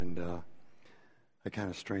I kind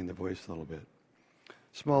of strained the voice a little bit.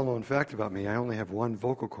 Small known fact about me, I only have one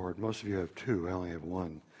vocal cord. Most of you have two. I only have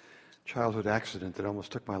one. Childhood accident that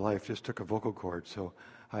almost took my life just took a vocal cord, so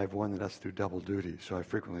I have one that has to do double duty, so I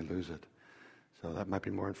frequently lose it. So that might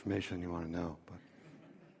be more information than you want to know.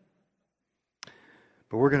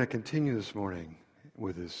 But we're going to continue this morning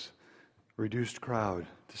with this reduced crowd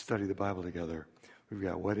to study the Bible together. We've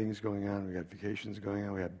got weddings going on, we've got vacations going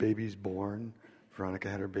on, we got babies born. Veronica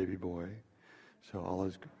had her baby boy. So all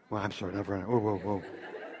is, well, I'm sorry, not Veronica. Whoa.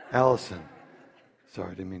 Allison.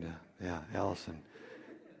 Sorry, I didn't mean to, Allison.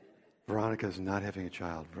 Veronica's not having a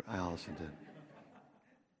child. Allison did.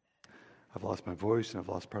 I've lost my voice and I've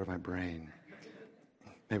lost part of my brain.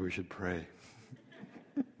 Maybe we should pray.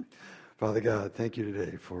 Father God, thank you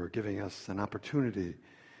today for giving us an opportunity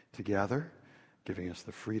to gather, giving us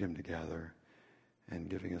the freedom to gather, and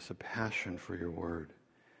giving us a passion for your word.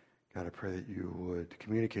 God, I pray that you would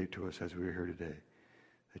communicate to us as we are here today,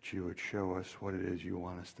 that you would show us what it is you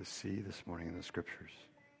want us to see this morning in the Scriptures.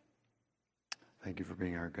 Thank you for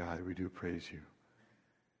being our God. We do praise you.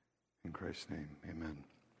 In Christ's name, amen.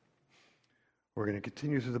 We're going to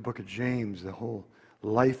continue through the book of James, the whole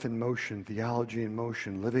life in motion, theology in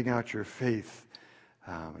motion, living out your faith.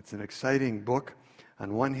 It's an exciting book.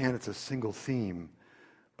 On one hand, it's a single theme,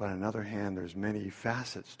 but on another hand, there's many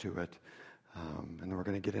facets to it. And we're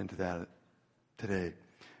going to get into that today,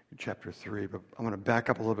 in chapter 3. But I'm going to back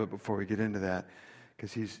up a little bit before we get into that,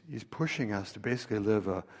 because he's pushing us to basically live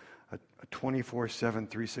a 24/7,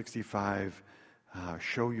 365,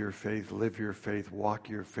 show your faith, live your faith, walk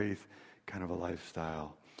your faith kind of a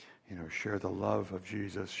lifestyle. You know, share the love of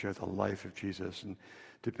Jesus, share the life of Jesus. And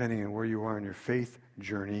depending on where you are in your faith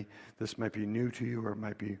journey, this might be new to you or it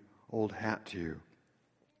might be old hat to you.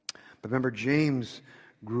 But remember, James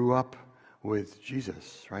grew up with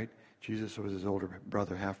Jesus, right? Jesus was his older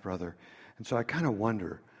brother, half-brother. And so I kind of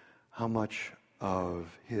wonder how much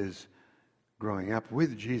of his growing up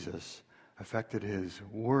with Jesus affected his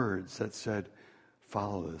words that said,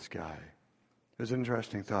 follow this guy. It was an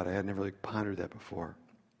interesting thought. I had never really pondered that before.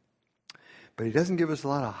 But he doesn't give us a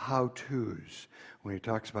lot of how-tos when he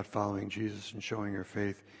talks about following Jesus and showing your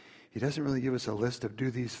faith. He doesn't really give us a list of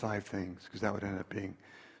do these 5 things, because that would end up being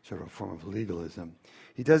sort of a form of legalism.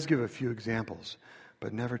 He does give a few examples,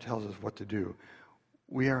 but never tells us what to do.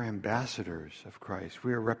 We are ambassadors of Christ.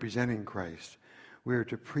 We are representing Christ. We are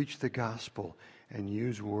to preach the gospel and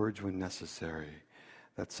use words when necessary.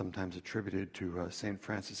 That's sometimes attributed to St.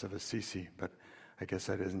 Francis of Assisi, but I guess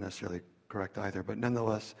that isn't necessarily correct either. But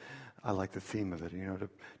nonetheless, I like the theme of it,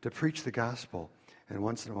 to preach the gospel and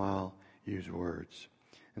once in a while use words.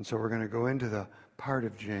 And so we're going to go into the part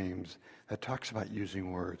of James that talks about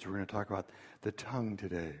using words. We're going to talk about the tongue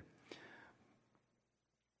today.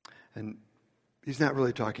 And he's not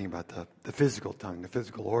really talking about the physical tongue, the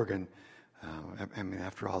physical organ. I mean,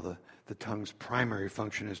 after all, the tongue's primary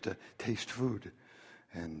function is to taste food.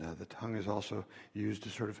 And the tongue is also used to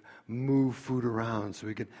sort of move food around so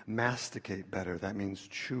we can masticate better. That means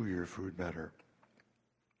chew your food better.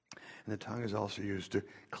 And the tongue is also used to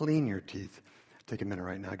clean your teeth. Take a minute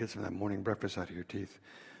right now, get some of that morning breakfast out of your teeth.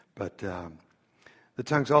 But the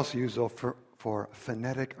tongue's also used for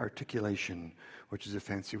phonetic articulation, which is a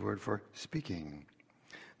fancy word for speaking.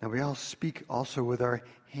 Now, we all speak also with our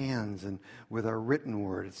hands and with our written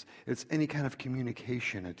words. It's any kind of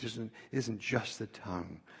communication. It isn't just the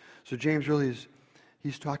tongue. So James really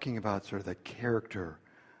he's talking about sort of the character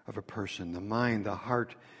of a person, the mind, the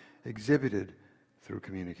heart, exhibited through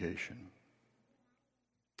communication.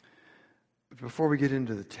 But before we get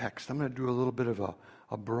into the text, I'm going to do a little bit of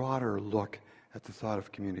a broader look at the thought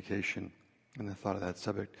of communication and the thought of that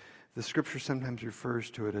subject. The Scripture sometimes refers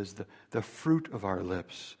to it as the fruit of our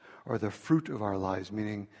lips, or the fruit of our lives,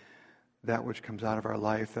 meaning that which comes out of our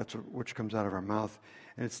life, that's which comes out of our mouth.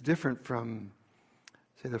 And it's different from,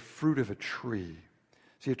 say, the fruit of a tree.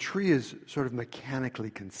 See, a tree is sort of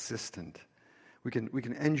mechanically consistent. We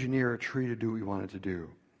can engineer a tree to do what we want it to do.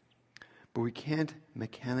 But we can't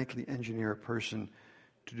mechanically engineer a person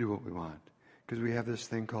to do what we want, because we have this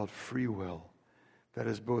thing called free will that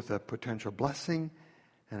is both a potential blessing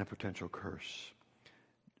and a potential curse.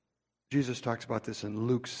 Jesus talks about this in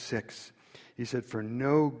Luke 6. He said, "For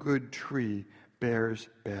no good tree bears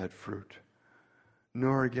bad fruit,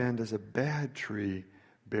 nor again does a bad tree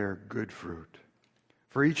bear good fruit.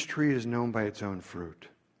 For each tree is known by its own fruit.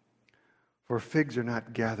 For figs are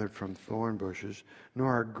not gathered from thorn bushes,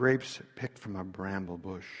 nor are grapes picked from a bramble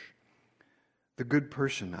bush. The good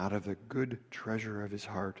person out of the good treasure of his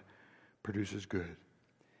heart produces good,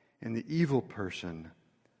 and the evil person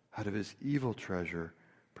out of his evil treasure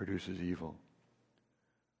produces evil.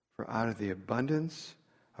 For out of the abundance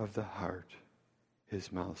of the heart,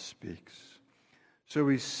 his mouth speaks. So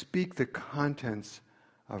we speak the contents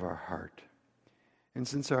of our heart. And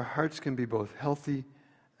since our hearts can be both healthy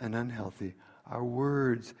and unhealthy, our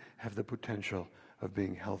words have the potential of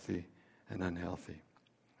being healthy and unhealthy.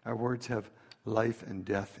 Our words have life and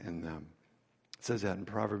death in them. It says that in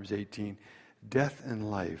Proverbs 18. Death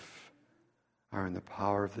and life are in the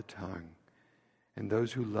power of the tongue, and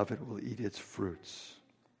those who love it will eat its fruits.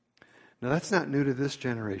 Now that's not new to this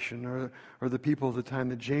generation or the people of the time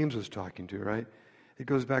that James was talking to, right? It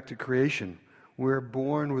goes back to creation. We're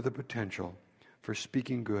born with a potential for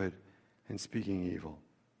speaking good and speaking evil.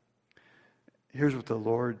 Here's what the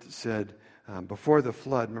Lord said before the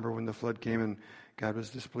flood. Remember when the flood came and God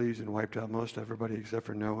was displeased and wiped out most everybody except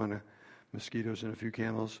for Noah and mosquitoes and a few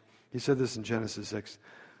camels? He said this in Genesis 6.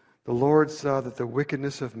 The Lord saw that the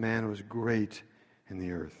wickedness of man was great in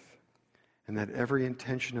the earth, and that every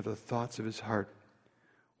intention of the thoughts of his heart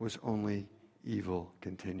was only evil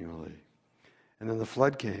continually. And then the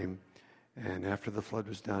flood came, and after the flood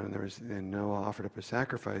was done, and Noah offered up a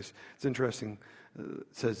sacrifice. It's interesting, it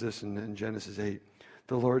says this in Genesis 8.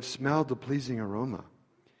 The Lord smelled the pleasing aroma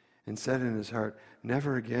and said in his heart,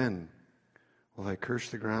 never again will I curse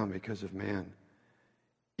the ground because of man,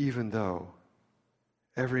 even though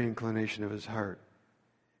every inclination of his heart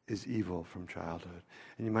is evil from childhood.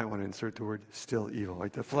 And you might want to insert the word still evil.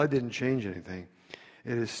 Like the flood didn't change anything.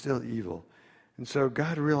 It is still evil. And so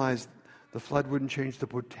God realized the flood wouldn't change the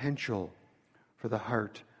potential for the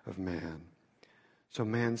heart of man. So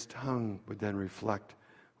man's tongue would then reflect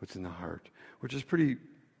what's in the heart, which is pretty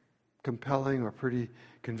compelling or pretty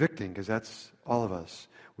convicting, because that's all of us.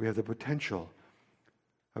 We have the potential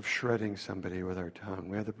of shredding somebody with our tongue.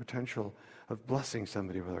 We have the potential of blessing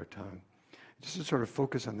somebody with our tongue. Just to sort of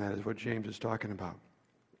focus on that is what James is talking about.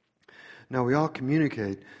 Now, we all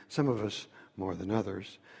communicate, some of us more than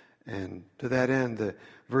others, and to that end, the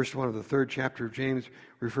verse 1 of the 3rd chapter of James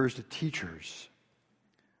refers to teachers.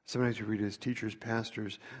 Sometimes we read it as teachers,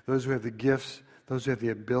 pastors, those who have the gifts, those who have the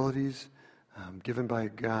abilities given by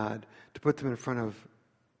God to put them in front of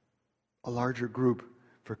a larger group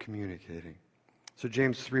for communicating. So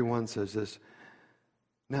James 3:1 says this,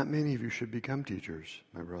 not many of you should become teachers,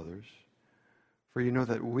 my brothers, for you know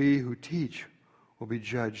that we who teach will be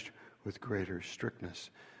judged with greater strictness.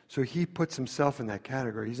 So he puts himself in that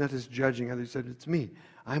category. He's not just judging others. He said, it's me.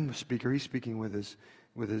 I'm a speaker. He's speaking with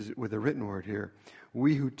a written word here.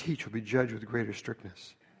 We who teach will be judged with greater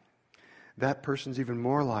strictness. That person's even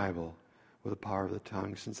more liable with the power of the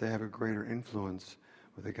tongue, since they have a greater influence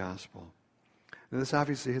with the gospel. Now, this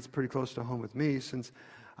obviously hits pretty close to home with me, since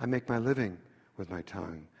I make my living with my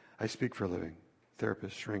tongue. I speak for a living,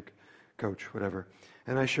 therapist, shrink, coach, whatever.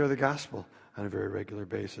 And I share the gospel on a very regular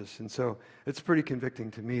basis. And so it's pretty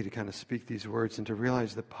convicting to me to kind of speak these words and to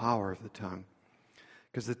realize the power of the tongue.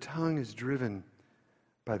 Because the tongue is driven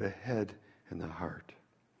by the head and the heart,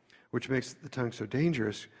 which makes the tongue so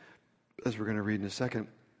dangerous, as we're going to read in a second,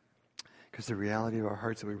 because the reality of our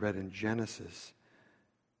hearts that we read in Genesis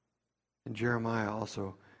and Jeremiah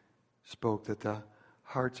also spoke that the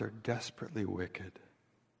hearts are desperately wicked.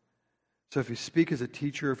 So if you speak as a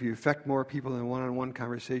teacher, if you affect more people in a one-on-one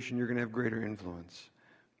conversation, you're going to have greater influence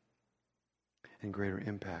and greater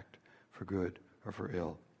impact for good or for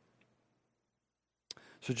ill.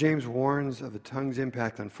 So James warns of the tongue's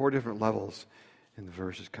impact on 4 different levels in the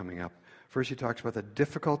verses coming up. First, he talks about the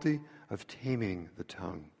difficulty of taming the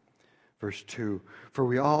tongue. Verse 2, for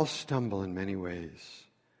we all stumble in many ways.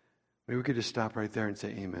 Maybe we could just stop right there and say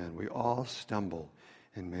amen. We all stumble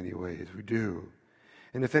in many ways. We do.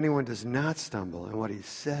 And if anyone does not stumble in what he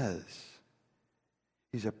says,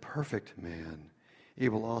 he's a perfect man,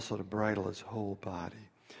 able also to bridle his whole body.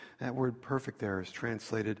 That word perfect there is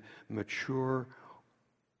translated mature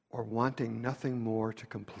or wanting nothing more to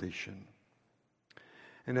completion.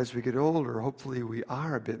 And as we get older, hopefully we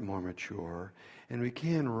are a bit more mature and we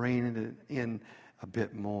can rein it in a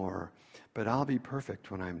bit more. But I'll be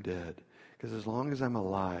perfect when I'm dead. Because as long as I'm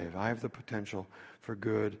alive, I have the potential for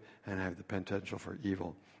good and I have the potential for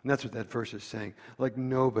evil. And that's what that verse is saying. Like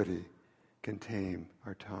nobody can tame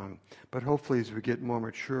our tongue. But hopefully as we get more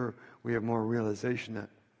mature, we have more realization that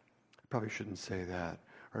I probably shouldn't say that,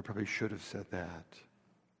 or I probably should have said that.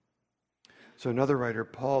 So another writer,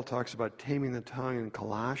 Paul, talks about taming the tongue in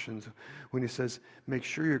Colossians when he says, make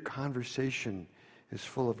sure your conversation is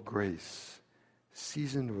full of grace,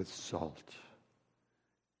 seasoned with salt.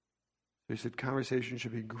 He said conversation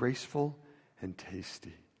should be graceful and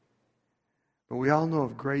tasty. But we all know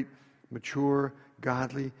of great, mature,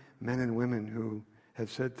 godly men and women who have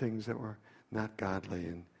said things that were not godly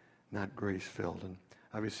and not grace-filled. And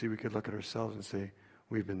Obviously, we could look at ourselves and say,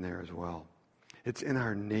 we've been there as well. It's in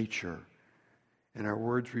our nature. And our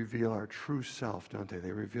words reveal our true self, don't they?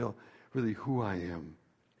 They reveal really who I am.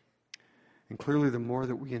 And clearly, the more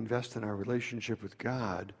that we invest in our relationship with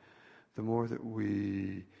God, the more that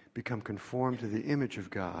we become conformed to the image of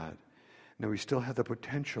God. Now, we still have the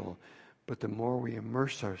potential, but the more we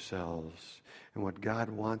immerse ourselves in what God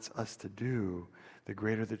wants us to do, the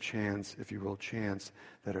greater the chance, if you will, chance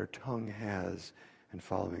that our tongue has in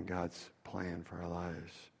following God's plan for our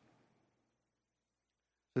lives.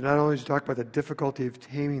 So not only does he talk about the difficulty of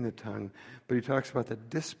taming the tongue, but he talks about the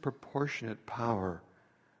disproportionate power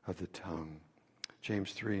of the tongue.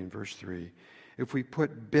 James 3 and verse 3. If we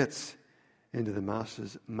put bits into the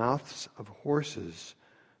mouths of horses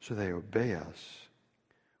so they obey us,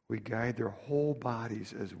 we guide their whole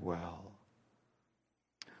bodies as well.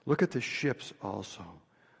 Look at the ships also.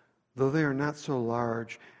 Though they are not so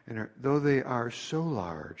large, though they are so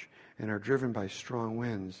large and are driven by strong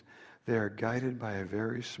winds, they are guided by a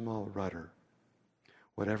very small rudder,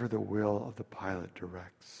 whatever the will of the pilot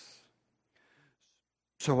directs.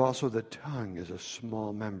 So also the tongue is a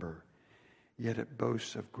small member, yet it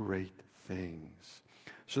boasts of great things.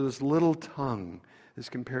 So this little tongue is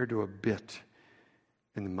compared to a bit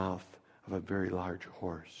in the mouth of a very large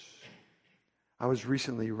horse. I was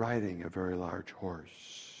recently riding a very large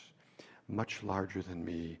horse, much larger than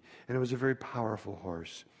me, and it was a very powerful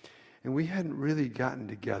horse. And we hadn't really gotten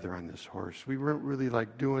together on this horse. We weren't really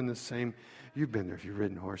like doing the same. You've been there if you've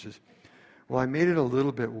ridden horses. Well, I made it a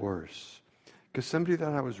little bit worse because somebody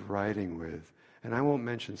that I was riding with, and I won't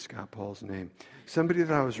mention Scott Paul's name, somebody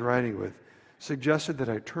that I was riding with suggested that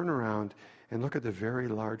I turn around and look at the very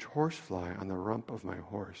large horsefly on the rump of my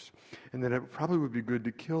horse, and that it probably would be good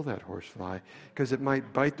to kill that horsefly because it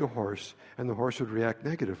might bite the horse and the horse would react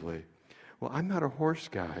negatively. Well, I'm not a horse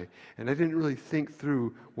guy, and I didn't really think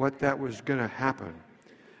through what that was going to happen.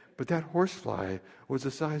 But that horsefly was the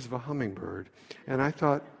size of a hummingbird, and I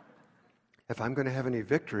thought, if I'm going to have any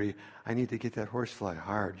victory, I need to get that horsefly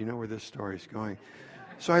hard. You know where this story's going.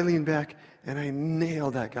 So I leaned back, and I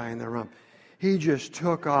nailed that guy in the rump. He just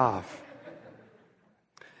took off.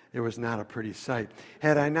 It was not a pretty sight.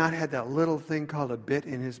 Had I not had that little thing called a bit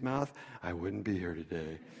in his mouth, I wouldn't be here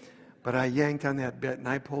today. But I yanked on that bit, and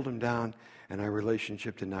I pulled him down, and our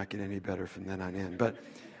relationship did not get any better from then on in. But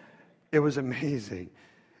it was amazing.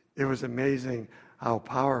 It was amazing how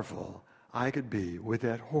powerful I could be with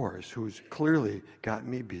that horse who's clearly got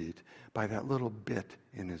me beat by that little bit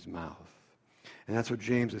in his mouth. And that's what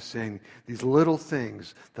James is saying. These little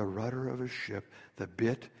things, the rudder of a ship, the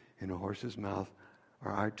bit in a horse's mouth,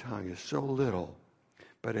 or our tongue is so little,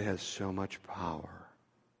 but it has so much power.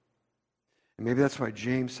 And maybe that's why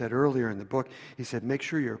James said earlier in the book, he said, make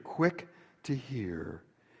sure you're quick to hear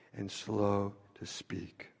and slow to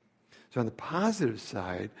speak. So on the positive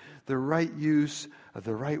side, the right use of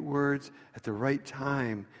the right words at the right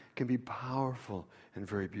time can be powerful and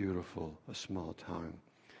very beautiful, a small tongue.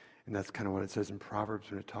 And that's kind of what it says in Proverbs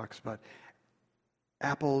when it talks about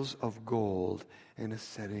apples of gold in a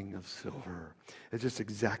setting of silver. It's just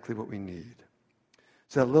exactly what we need.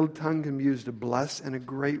 So that little tongue can be used to bless in a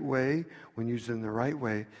great way when used in the right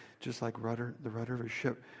way, just like the rudder of a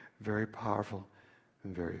ship. Very powerful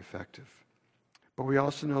and very effective. But we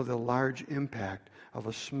also know the large impact of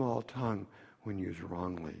a small tongue when used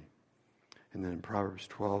wrongly. And then in Proverbs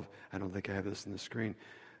 12, I don't think I have this on the screen,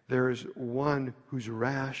 there is one whose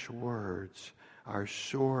rash words are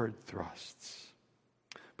sword thrusts,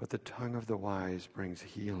 but the tongue of the wise brings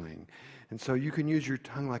healing. And so you can use your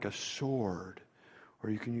tongue like a sword,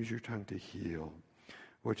 or you can use your tongue to heal,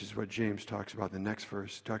 which is what James talks about in the next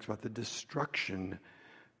verse. He talks about the destruction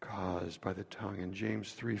caused by the tongue in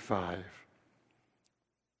James 3:5.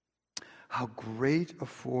 How great a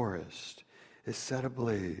forest is set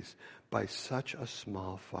ablaze by such a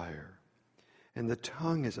small fire. And the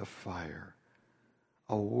tongue is a fire,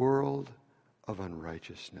 a world of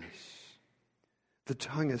unrighteousness. The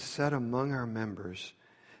tongue is set among our members,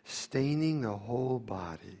 staining the whole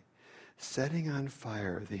body, setting on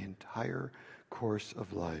fire the entire course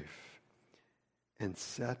of life, and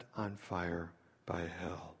set on fire by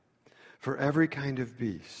hell. For every kind of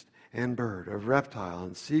beast and bird, of reptile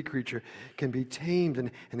and sea creature can be tamed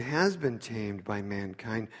and has been tamed by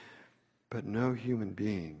mankind, but no human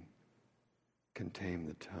being can tame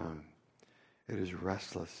the tongue. It is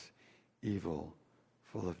restless, evil,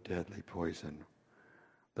 full of deadly poison.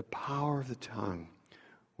 The power of the tongue,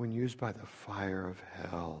 when used by the fire of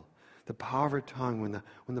hell, the power of a tongue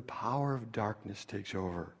when the power of darkness takes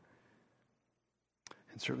over.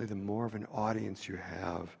 And certainly the more of an audience you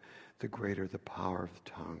have, the greater the power of the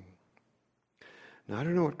tongue. Now, I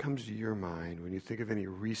don't know what comes to your mind when you think of any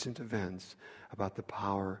recent events about the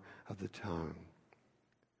power of the tongue.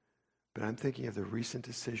 But I'm thinking of the recent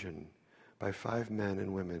decision by 5 men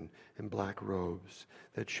and women in black robes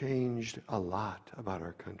that changed a lot about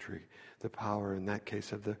our country. The power, in that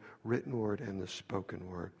case, of the written word and the spoken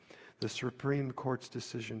word. The Supreme Court's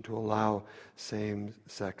decision to allow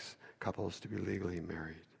same-sex couples to be legally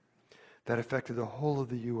married. That affected the whole of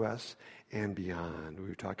the U.S. and beyond. We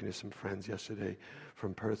were talking to some friends yesterday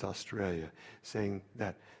from Perth, Australia, saying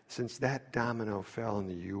that since that domino fell in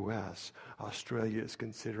the U.S., Australia is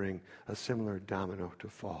considering a similar domino to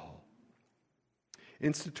fall.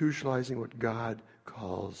 Institutionalizing what God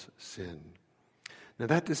calls sin. Now,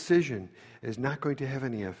 that decision is not going to have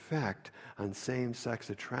any effect on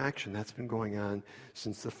same-sex attraction. That's been going on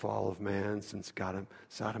since the fall of man, since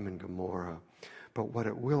Sodom and Gomorrah. But what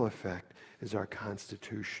it will affect is our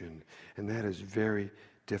Constitution, and that is very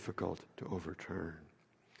difficult to overturn.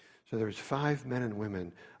 So there's 5 men and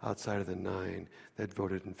women outside of the 9 that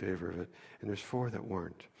voted in favor of it, and there's 4 that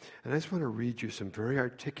weren't. And I just want to read you some very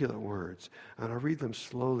articulate words, and I'll read them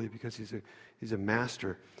slowly because he's a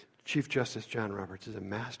master. Chief Justice John Roberts is a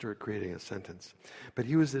master at creating a sentence. But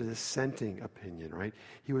he was a dissenting opinion, right?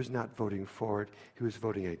 He was not voting for it, he was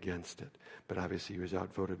voting against it. But obviously he was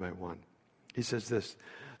outvoted by 1. He says this: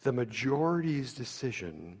 the majority's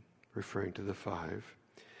decision, referring to the 5,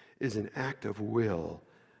 is an act of will,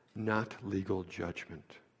 not legal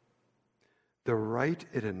judgment. The right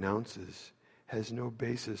it announces has no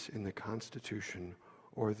basis in the Constitution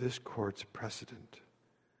or this court's precedent.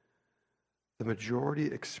 The majority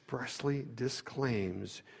expressly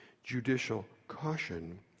disclaims judicial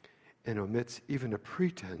caution and omits even a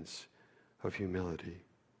pretense of humility,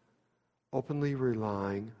 openly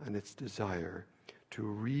relying on its desire to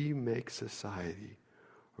remake society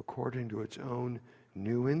according to its own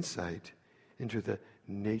new insight into the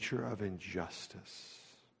nature of injustice.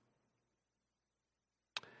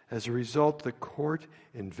 As a result, the court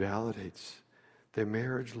invalidates the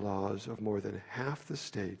marriage laws of more than half the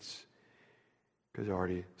states, because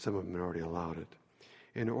some of them had already allowed it,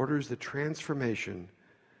 and orders the transformation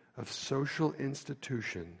of social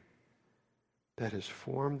institution that has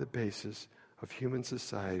formed the basis of human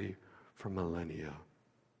society for millennia.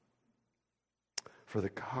 For the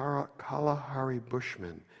Kalahari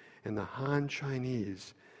Bushmen and the Han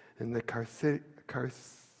Chinese and the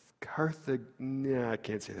I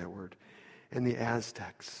can't say that word, and the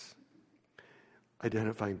Aztecs,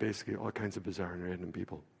 identifying basically all kinds of bizarre and random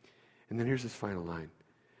people. And then here's his final line: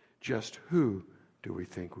 just who do we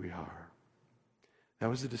think we are? That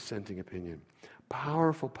was a dissenting opinion.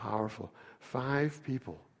 Powerful, powerful. 5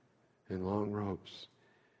 people in long robes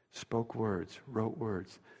spoke words, wrote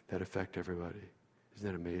words that affect everybody. Isn't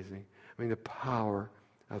that amazing? I mean, the power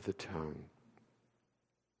of the tongue.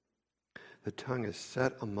 The tongue is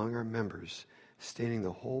set among our members, staining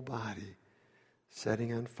the whole body,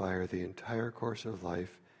 setting on fire the entire course of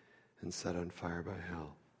life, and set on fire by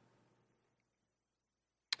hell.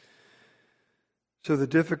 So the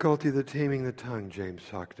difficulty of the taming the tongue, James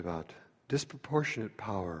talked about. Disproportionate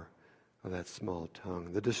power of that small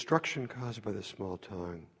tongue. The destruction caused by the small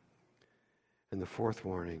tongue. And the 4th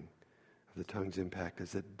warning of the tongue's impact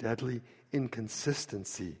is the deadly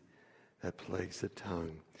inconsistency that plagues the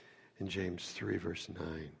tongue in James 3, verse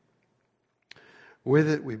 9. With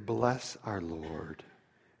it we bless our Lord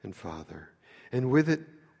and Father, and with it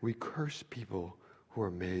we curse people who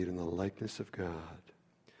are made in the likeness of God.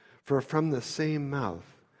 For from the same mouth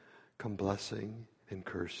come blessing and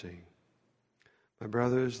cursing. My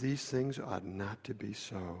brothers, these things ought not to be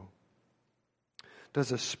so.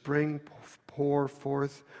 Does a spring pour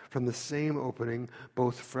forth from the same opening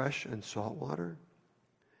both fresh and salt water?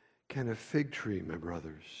 Can a fig tree, my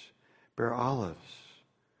brothers, bear olives?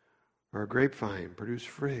 Or a grapevine produce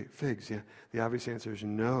figs? Yeah, the obvious answer is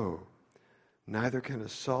no. Neither can a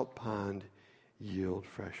salt pond yield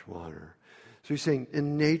fresh water. So he's saying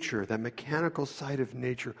in nature, that mechanical side of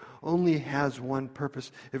nature only has one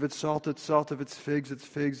purpose. If it's salt, it's salt. If it's figs, it's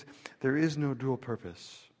figs. There is no dual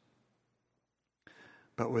purpose.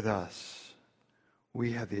 But with us,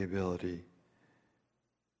 we have the ability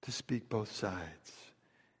to speak both sides.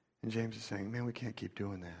 And James is saying, man, we can't keep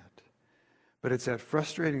doing that. But it's that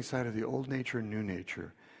frustrating side of the old nature and new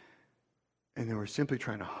nature. And then we're simply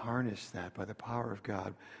trying to harness that by the power of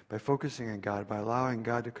God, by focusing on God, by allowing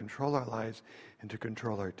God to control our lives and to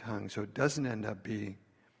control our tongue. So it doesn't end up being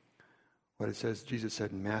what it says, Jesus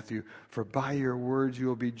said in Matthew, for by your words you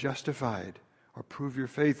will be justified, or prove your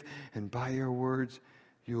faith, and by your words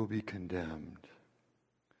you will be condemned.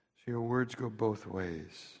 So your words go both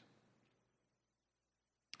ways.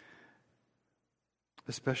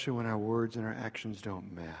 especially when our words and our actions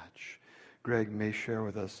don't match. Greg may share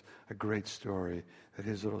with us a great story that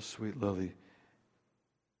his little sweet Lily,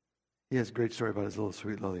 he has a great story about his little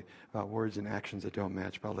sweet Lily, about words and actions that don't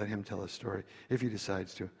match, but I'll let him tell a story if he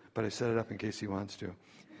decides to. But I set it up in case he wants to.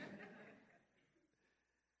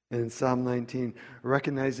 In Psalm 19,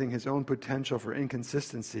 recognizing his own potential for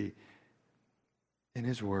inconsistency in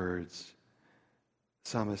his words, the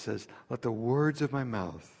psalmist says, "Let the words of my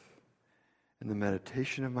mouth and the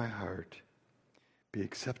meditation of my heart be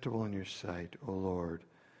acceptable in your sight, O Lord,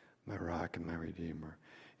 my rock and my redeemer."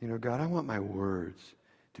 You know, God, I want my words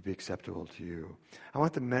to be acceptable to you. I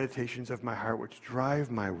want the meditations of my heart, which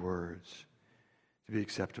drive my words, to be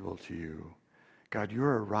acceptable to you. God,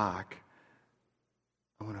 you're a rock.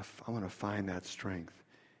 I want to find that strength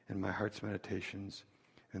in my heart's meditations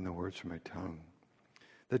and the words from my tongue.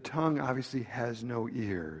 The tongue obviously has no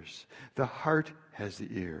ears. The heart has the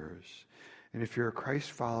ears. And if you're a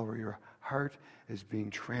Christ follower, your heart is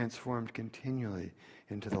being transformed continually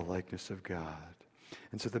into the likeness of God.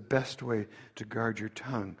 And so the best way to guard your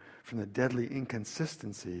tongue from the deadly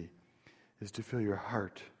inconsistency is to fill your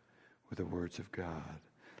heart with the words of God.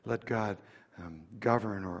 Let God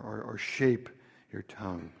govern or shape your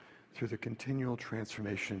tongue through the continual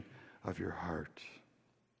transformation of your heart.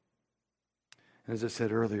 And as I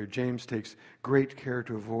said earlier, James takes great care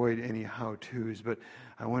to avoid any how-tos, but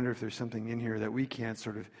I wonder if there's something in here that we can't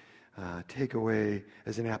sort of take away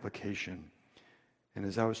as an application. And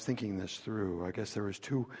as I was thinking this through, I guess there was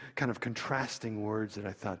two kind of contrasting words that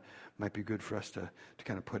I thought might be good for us to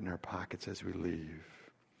kind of put in our pockets as we leave.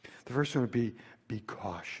 The first one would be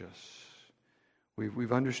cautious.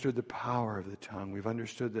 We've understood the power of the tongue. We've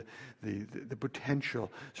understood the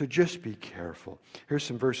potential. So just be careful. Here's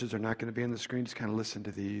some verses. They're not going to be on the screen. Just kind of listen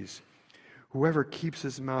to these. Whoever keeps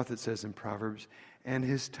his mouth, it says in Proverbs, and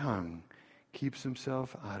his tongue keeps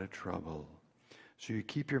himself out of trouble. So you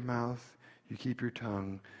keep your mouth, you keep your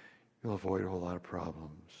tongue, you'll avoid a whole lot of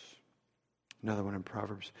problems. Another one in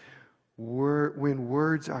Proverbs. When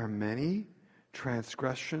words are many,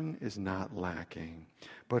 transgression is not lacking.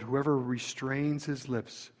 But whoever restrains his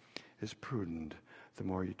lips is prudent. The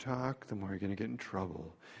more you talk, the more you're going to get in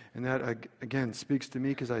trouble. And that, again, speaks to me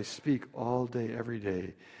because I speak all day, every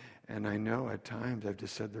day. And I know at times I've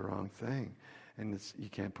just said the wrong thing. And you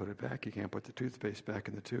can't put it back. You can't put the toothpaste back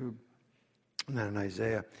in the tube. And then in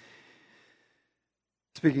Isaiah,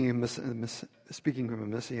 speaking from a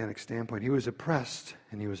messianic standpoint, he was oppressed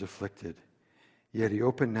and he was afflicted. Yet he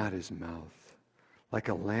opened not his mouth. Like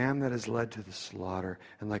a lamb that is led to the slaughter,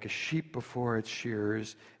 and like a sheep before its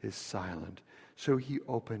shearers is silent, so he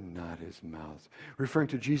opened not his mouth. Referring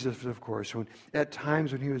to Jesus, of course, when at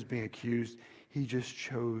times when he was being accused, he just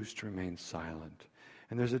chose to remain silent.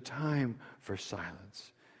 And there's a time for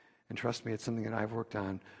silence. And trust me, it's something that I've worked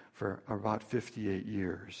on for about 58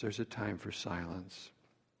 years. There's a time for silence.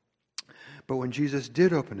 But when Jesus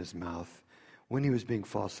did open his mouth, when he was being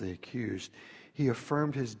falsely accused, he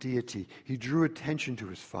affirmed his deity. He drew attention to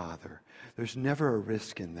his Father. There's never a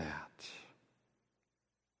risk in that.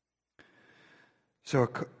 So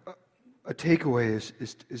a takeaway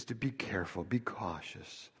is to be careful, be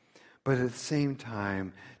cautious, but at the same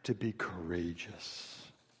time to be courageous.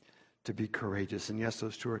 To be courageous. And yes,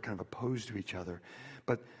 those two are kind of opposed to each other.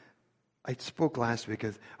 But I spoke last week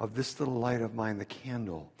of this little light of mine, the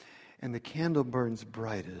candle. And the candle burns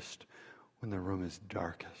brightest when the room is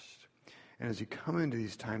darkest. And as you come into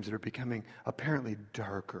these times that are becoming apparently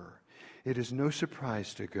darker, it is no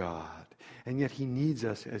surprise to God. And yet he needs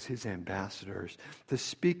us as his ambassadors to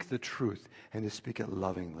speak the truth and to speak it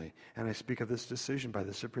lovingly. And I speak of this decision by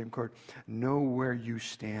the Supreme Court. Know where you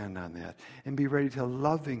stand on that. And be ready to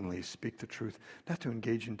lovingly speak the truth, not to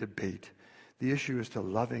engage in debate. The issue is to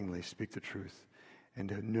lovingly speak the truth and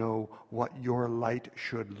to know what your light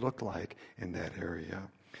should look like in that area.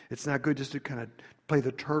 It's not good just to kind of play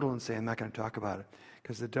the turtle and say, I'm not going to talk about it,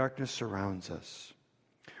 because the darkness surrounds us.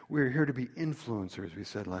 We're here to be influencers, we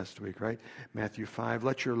said last week, right? Matthew 5,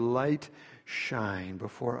 let your light shine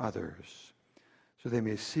before others, so they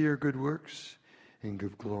may see your good works and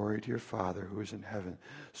give glory to your Father who is in heaven.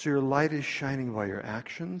 So your light is shining by your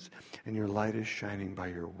actions, and your light is shining by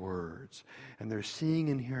your words. And they're seeing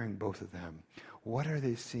and hearing both of them. What are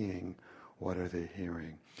they seeing? What are they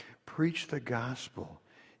hearing? Preach the gospel.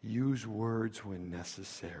 Use words when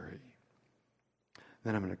necessary.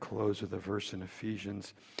 Then I'm going to close with a verse in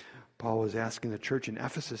Ephesians. Paul was asking the church in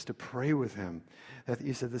Ephesus to pray with him. That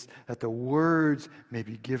he said this, that the words may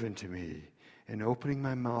be given to me in opening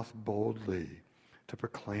my mouth boldly to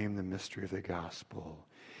proclaim the mystery of the gospel.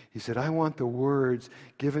 He said, I want the words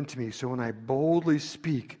given to me so when I boldly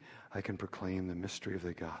speak, I can proclaim the mystery of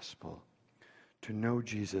the gospel, to know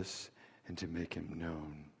Jesus and to make him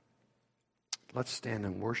known. Let's stand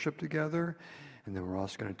and worship together, and then we're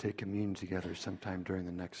also going to take communion together sometime during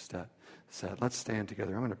the next set. Let's stand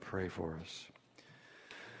together. I'm going to pray for us.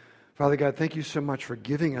 Father God, thank you so much for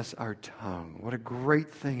giving us our tongue. What a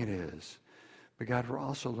great thing it is. But God, we're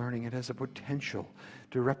also learning it has a potential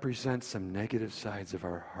to represent some negative sides of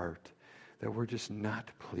our heart that we're just not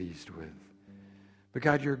pleased with. But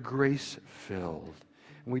God, you're grace-filled.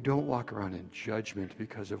 And we don't walk around in judgment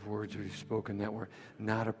because of words we've spoken that were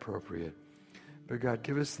not appropriate. But God,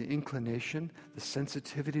 give us the inclination, the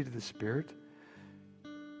sensitivity to the Spirit,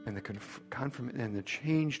 and the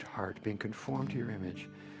changed heart being conformed to your image,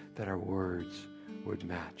 that our words would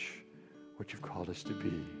match what you've called us to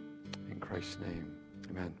be. In Christ's name,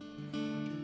 amen.